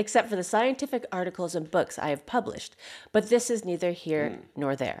 Except for the scientific articles and books I have published. But this is neither here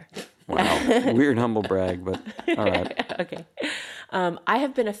nor there. Wow. Weird humble brag, but all right. Okay. I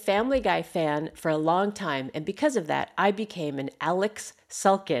have been a Family Guy fan for a long time, and because of that, I became an Alex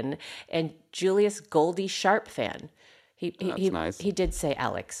Sulkin and Julius Goldie Sharp fan. That's nice. He did say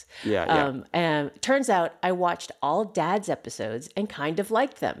Alex. Yeah. Turns out I watched all Dad's episodes and kind of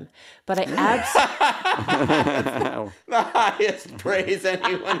liked them, but I the highest praise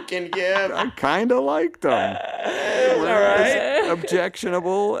anyone can give. I kind of liked them. All right. As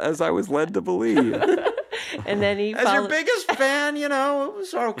objectionable as I was led to believe. And then he as your biggest fan, it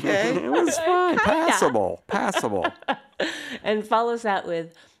was okay. It was fine. Passable. And follows that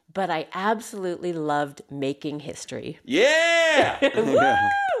with, but I absolutely loved making history. Yeah!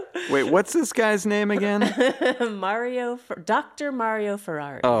 Wait, what's this guy's name again? Dr. Mario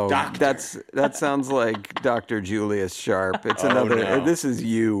Ferrari. Oh, that sounds like Dr. Julius Sharp. It's another. No. This is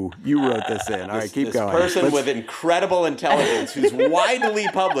you. You wrote this in. All right, keep going. This person with incredible intelligence who's widely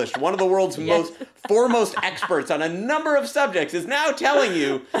published, one of the world's foremost experts on a number of subjects, is now telling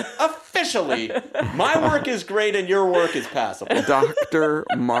you officially, my work is great and your work is passable. Dr.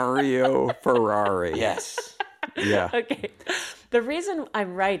 Mario Ferrari. Yes. Yeah. Okay. The reason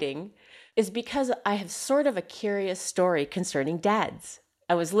I'm writing is because I have sort of a curious story concerning dads.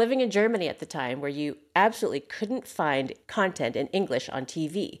 I was living in Germany at the time where you absolutely couldn't find content in English on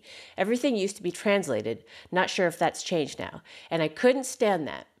TV. Everything used to be translated. Not sure if that's changed now. And I couldn't stand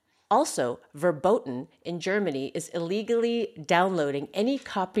that. Also, verboten in Germany is illegally downloading any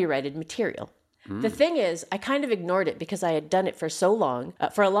copyrighted material. The thing is, I kind of ignored it because I had done it for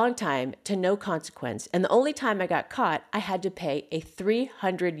a long time, to no consequence. And the only time I got caught, I had to pay a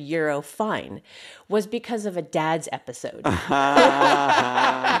 €300 fine, was because of a Dad's episode.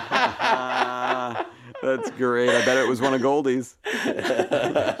 That's great. I bet it was one of Goldie's.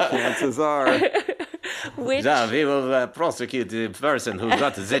 Chances are. We will prosecute the person who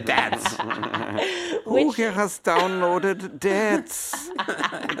got the dads. Who here has downloaded dads?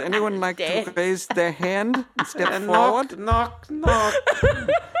 Would anyone like to raise their hand and step forward? Knock.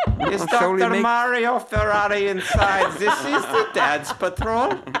 Is Dr. Mario Ferrari inside? This is the Dad's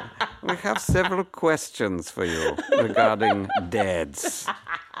Patrol. We have several questions for you regarding dads.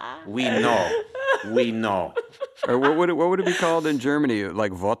 We know. Or what would it be called in Germany?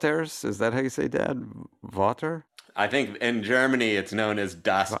 Like Voters? Is that how you say dad? Voter? I think in Germany it's known as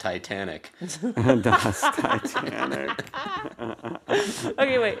Das Titanic. Das Titanic.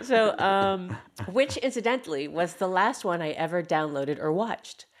 Okay, wait. So, which incidentally was the last one I ever downloaded or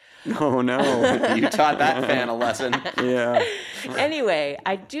watched. Oh, no. You taught that fan a lesson. Yeah. Anyway,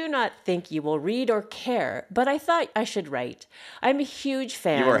 I do not think you will read or care, but I thought I should write. I'm a huge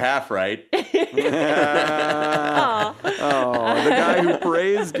fan. You were half right. Oh, the guy who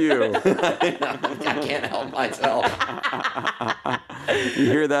praised you. I can't help myself. You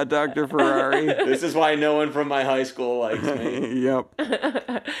hear that, Dr. Ferrari? This is why no one from my high school likes me. Yep.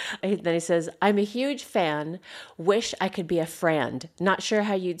 Then he says, I'm a huge fan. Wish I could be a friend. Not sure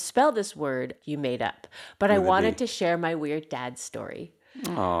how you'd spell this word you made up, but I wanted to share my weird dad story.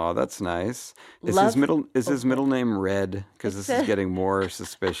 Oh, that's nice. Is Love- his middle name Red? Because this is getting more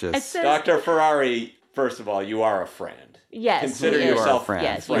suspicious. says- Dr. Ferrari, first of all, you are a friend. Yes, Consider he is. yourself a friend.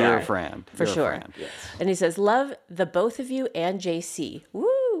 Yes, You're you a are. friend. For You're a sure. friend. Yes. And he says, love the both of you and JC.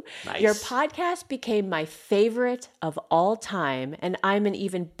 Woo! Nice. Your podcast became my favorite of all time, and I'm an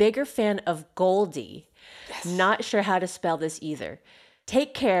even bigger fan of Goldie. Not sure how to spell this either.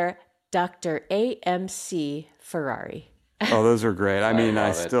 Take care, Dr. AMC Ferrari. Oh, those are great. I mean,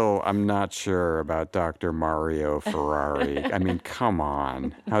 love it. I'm not sure about Dr. Mario Ferrari. I mean, come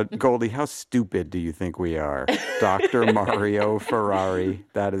on. Goldie, how stupid do you think we are? Dr. Mario Ferrari.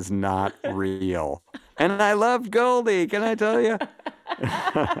 That is not real. And I love Goldie, can I tell you?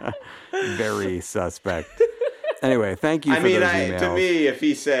 Very suspect. Anyway, thank you for those emails. To me, if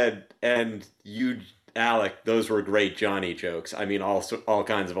he said, and you, Alec, those were great Johnny jokes, I mean, all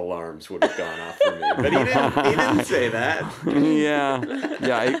kinds of alarms would have gone off for me. But he didn't say that.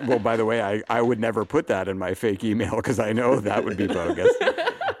 Yeah. Well, by the way, I would never put that in my fake email because I know that would be bogus.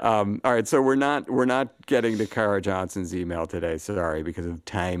 All right, so we're not getting to Kara Johnson's email today. Sorry, because of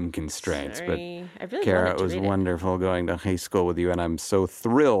time constraints. Sorry. I But really Kara, wanted it to was read it. wonderful going to high school with you, and I'm so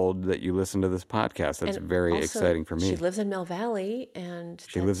thrilled that you listen to this podcast. That's And very also, exciting for me. She lives in Mill Valley, and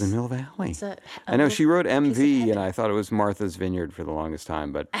She lives in Mill Valley. it's a I know she wrote piece of MV, heaven. and I thought it was Martha's Vineyard for the longest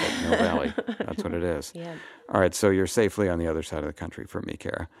time, but Mill Valley, that's what it is. Yeah. All right, so you're safely on the other side of the country from me,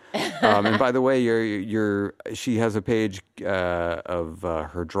 Kara. And by the way, she has a page of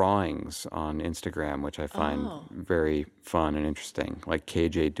her drawings on Instagram, which I find very fun and interesting, like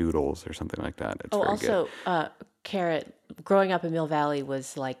KJ Doodles or something like that. It's very good. Also, Kara, growing up in Mill Valley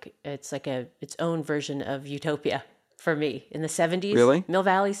was it's its own version of Utopia for me in the 70s. Really? Mill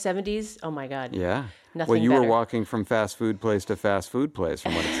Valley 70s. Oh my God. Yeah. Nothing well, you better. were walking from fast food place to fast food place,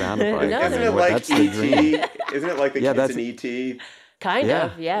 from what it sounded like. No, I Isn't mean, it like that's the dream. E.T.? Isn't it like the Yeah, kids that's- in E.T.? Kind Yeah.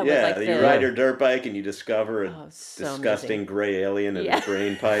 of, yeah. Yeah, with you the, ride your dirt bike and you discover a so disgusting amazing. gray alien in Yeah. a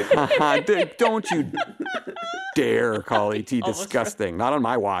drain pipe. Don't you dare call ET disgusting. Not on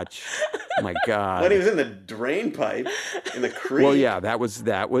my watch. Oh my God. When he was in the drain pipe in the creek, Well, yeah, that was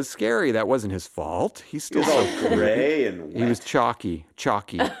scary. That wasn't his fault. He's he still was all gray and He was wet. chalky,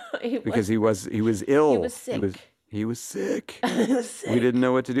 He because he was ill. He was sick. He was sick. We didn't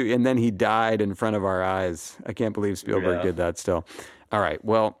know what to do, and then he died in front of our eyes. I can't believe Spielberg Yeah. did that. Still, all right.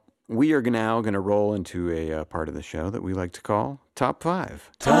 Well, we are now going to roll into a part of the show that we like to call Top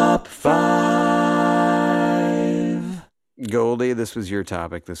 5. Top 5. Goldie, this was your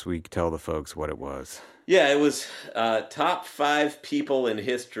topic this week. Tell the folks what it was. Yeah, it was top 5 people in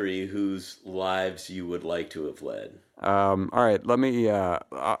history whose lives you would like to have led. All right, let me.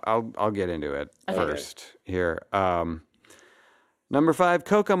 I'll get into it first here. Number 5,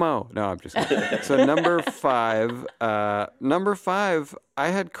 Kokomo. No, I'm just kidding. So number 5, I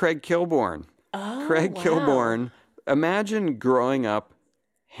had Craig Kilborn. Oh, Craig wow. Kilborn. Imagine growing up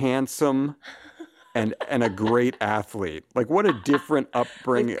handsome and a great athlete. Like, what a different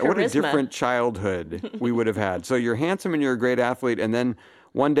upbringing, With what a charisma. different childhood we would have had. So you're handsome and you're a great athlete, and then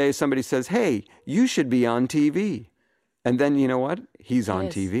one day somebody says, hey, you should be on TV. And then you know what? He's on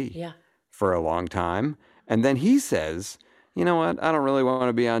is. TV Yeah. for a long time. And then he says, you know what? I don't really want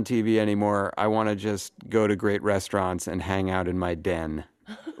to be on TV anymore. I want to just go to great restaurants and hang out in my den.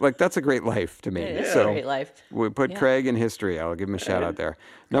 Like, that's a great life to me. It is So a great life. we put Craig in history. I'll give him a shout out there.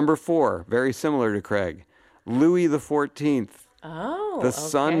 Number 4, very similar to Craig, Louis XIV, Oh, the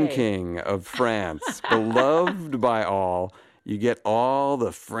Sun okay. King of France, beloved by all. You get all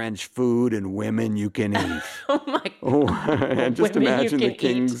the French food and women you can eat. Oh my God. Oh, and just Women you imagine the can eat.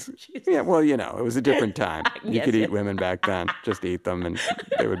 kings. Yeah, well, you know, it was a different time. You Yes, could eat yes. women back then. Just eat them and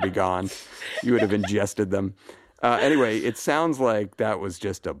they would be gone. You would have ingested them. Anyway, it sounds like that was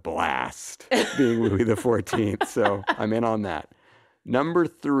just a blast, being Louis XIV. So I'm in on that. Number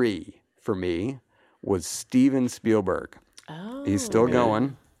 3 for me was Steven Spielberg. Oh. He's still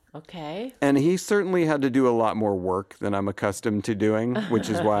going. Okay. And he certainly had to do a lot more work than I'm accustomed to doing, which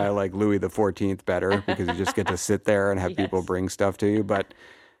is why I like Louis XIV better, because you just get to sit there and have people bring stuff to you. But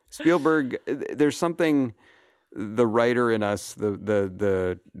Spielberg, there's something, the writer in us,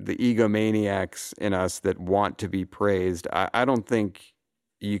 the egomaniacs in us that want to be praised. I don't think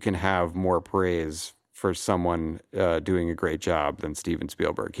you can have more praise for someone doing a great job than Steven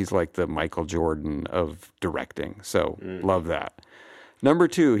Spielberg. He's like the Michael Jordan of directing. So love that. Number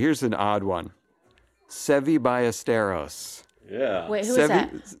 2, here's an odd one. Seve Ballesteros. Yeah. Wait, who is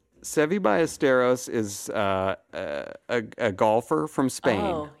that? Seve Ballesteros is a golfer from Spain.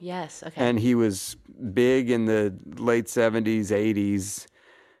 Oh, yes. Okay. And he was big in the late 70s, 80s.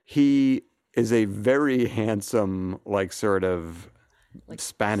 He is a very handsome, like, sort of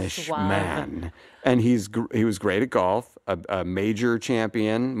Spanish suave. man. And he was great at golf, a major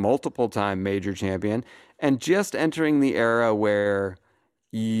champion, multiple-time major champion, and just entering the era where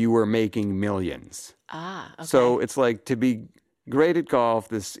you were making millions. Ah, okay. So it's like to be great at golf,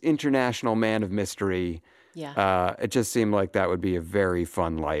 this international man of mystery. Yeah. It just seemed like that would be a very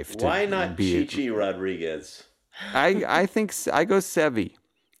fun life. Why not Chichi Rodriguez? I think I go Seve.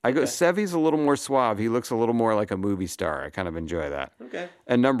 Seve's a little more suave. He looks a little more like a movie star. I kind of enjoy that. Okay.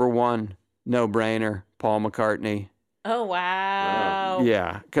 And number one, no brainer, Paul McCartney. Oh, wow.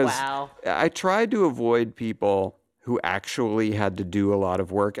 Yeah, because I tried to avoid people who actually had to do a lot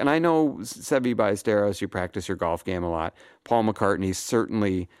of work. And I know Seve Ballesteros, you practice your golf game a lot. Paul McCartney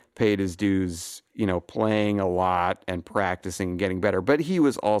certainly paid his dues, playing a lot and practicing and getting better. But he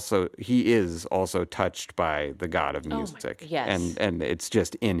is also touched by the god of music. Yes. And it's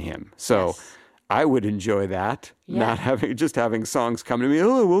just in him. So I would enjoy that. Yeah. Not having songs come to me.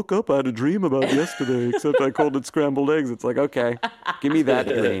 Oh, I woke up, I had a dream about yesterday, except I called it scrambled eggs. It's like, okay, give me that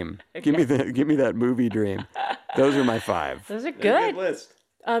dream. Give me that movie dream. Those are my 5. Those are good. List.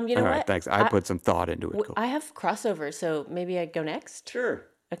 You know All what? right, thanks. I put some thought into it. Cool. I have crossover, so maybe I go next? Sure.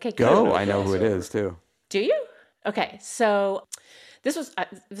 Okay, go. I know who it is, too. Do you? Okay, so this was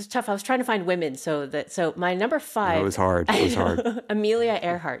tough. I was trying to find women, so my number 5. It was hard. Amelia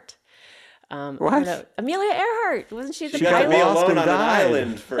Earhart. What? Amelia Earhart, wasn't she the She got to be alone on an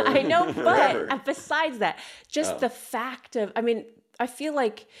island for I know, forever. but besides that, just the fact of, I feel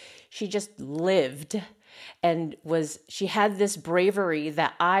like she just lived and she had this bravery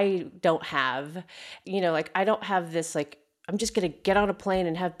that I don't have. I don't have this, I'm just going to get on a plane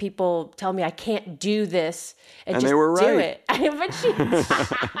and have people tell me I can't do this and just they were do right. it. But she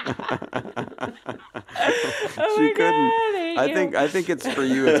She couldn't. I think it's for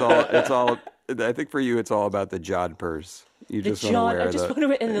you. I think for you, it's all about the jodhpurs. You just want to wear I just want to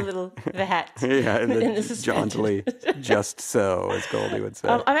wear in the hat. Yeah, in the jauntily, just so, as Goldie would say.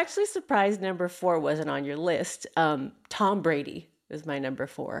 I'm actually surprised number 4 wasn't on your list. Tom Brady is my number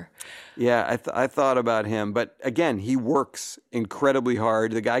 4. Yeah, I thought about him, but again, he works incredibly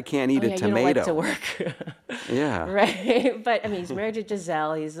hard. The guy can't eat a tomato. You don't like to work. Yeah. Right. But he's married to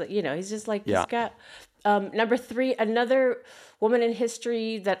Giselle. He's just like, he's got number 3, another woman in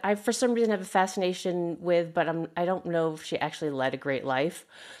history that I, for some reason, have a fascination with, but I don't know if she actually led a great life,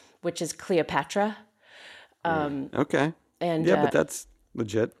 which is Cleopatra. Okay. And but that's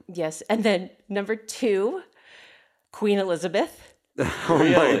legit. Yes. And then number 2, Queen Elizabeth. Oh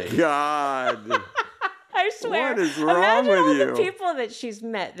my God. I swear. What is wrong Imagine with all you? the people that she's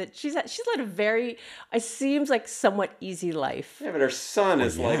met, that she's led a very, it seems like somewhat easy life. Yeah, but her son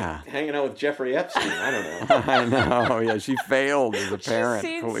is hanging out with Jeffrey Epstein. I don't know. I know. Yeah, she failed as a parent.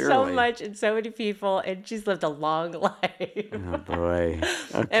 She's seen clearly. so much and so many people, and she's lived a long life. Oh boy.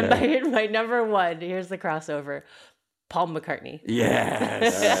 Okay. And my number 1, here's the crossover, Paul McCartney.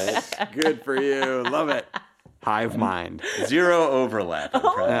 Yes. Right. Good for you. Love it. Hive mind. 0 overlap. I'm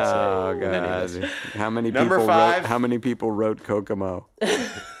proud Oh to say. God! How many Number people 5. How many people wrote Kokomo?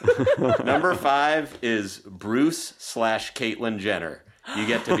 Number 5 is Bruce / Caitlyn Jenner. You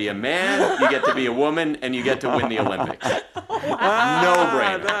get to be a man, you get to be a woman, and you get to win the Olympics. No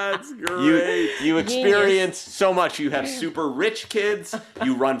brainer. That's great. You experience so much. You have super rich kids.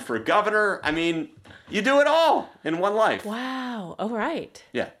 You run for governor. You do it all in one life. Wow. All right.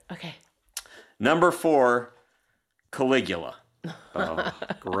 Yeah. Okay. Number 4, Caligula. Oh,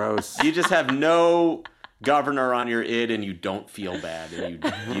 gross. You just have no governor on your id, and you don't feel bad, and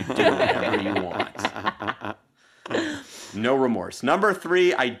you do whatever you want. No remorse. Number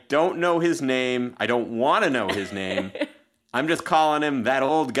 3, I don't know his name. I don't want to know his name. I'm just calling him that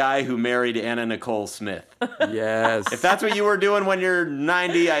old guy who married Anna Nicole Smith. Yes. If that's what you were doing when you're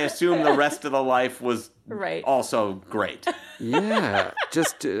 90, I assume the rest of the life was also great. Yeah.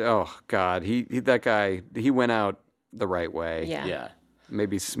 Just oh God, that guy, he went out the right way. Yeah.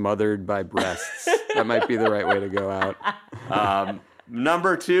 Maybe smothered by breasts. That might be the right way to go out.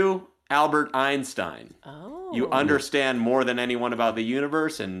 Number 2, Albert Einstein. Oh. You understand more than anyone about the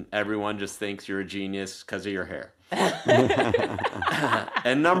universe, and everyone just thinks you're a genius because of your hair.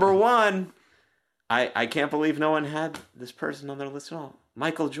 And number 1, I can't believe no one had this person on their list at all.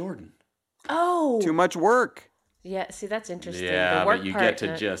 Michael Jordan. Oh. Too much work. Yeah, see, that's interesting. Yeah, the work but you part, get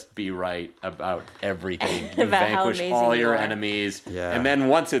to just be right about everything. You About how vanquish amazing all you your are. enemies. Yeah. And then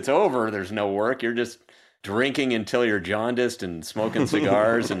once it's over, there's no work. You're just drinking until you're jaundiced and smoking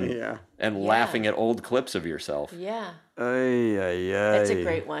cigars and laughing at old clips of yourself. Yeah. That's That's a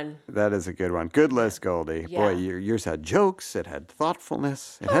great one. That is a good one. Good list, Goldie. Yeah. Boy, yours had jokes. It had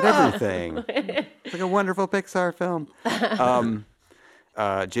thoughtfulness. It had everything. It's like a wonderful Pixar film.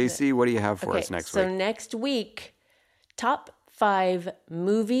 JC, what do you have for us next week? So next week, top 5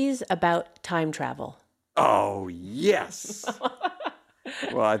 movies about time travel. Oh, yes.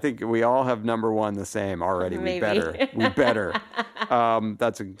 Well, I think we all have number 1 the same already. Maybe. We better.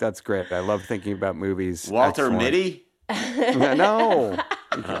 That's great. I love thinking about movies. Walter Mitty? No.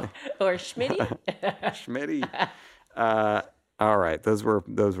 Or Schmitty? Schmitty. All right. Those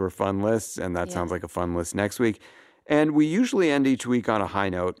were fun lists, and that sounds like a fun list next week. And we usually end each week on a high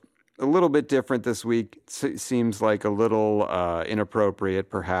note. A little bit different this week. Seems like a little inappropriate,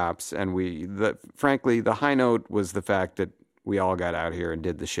 perhaps. And frankly, the high note was the fact that we all got out here and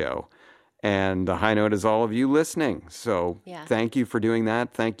did the show. And the high note is all of you listening. So thank you for doing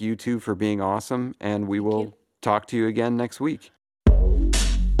that. Thank you, too, for being awesome. And we will talk to you again next week.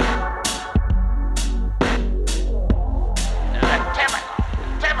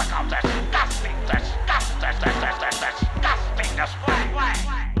 Disgusting display.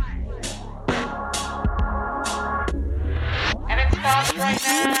 And it starts right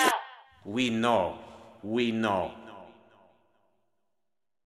now. We know.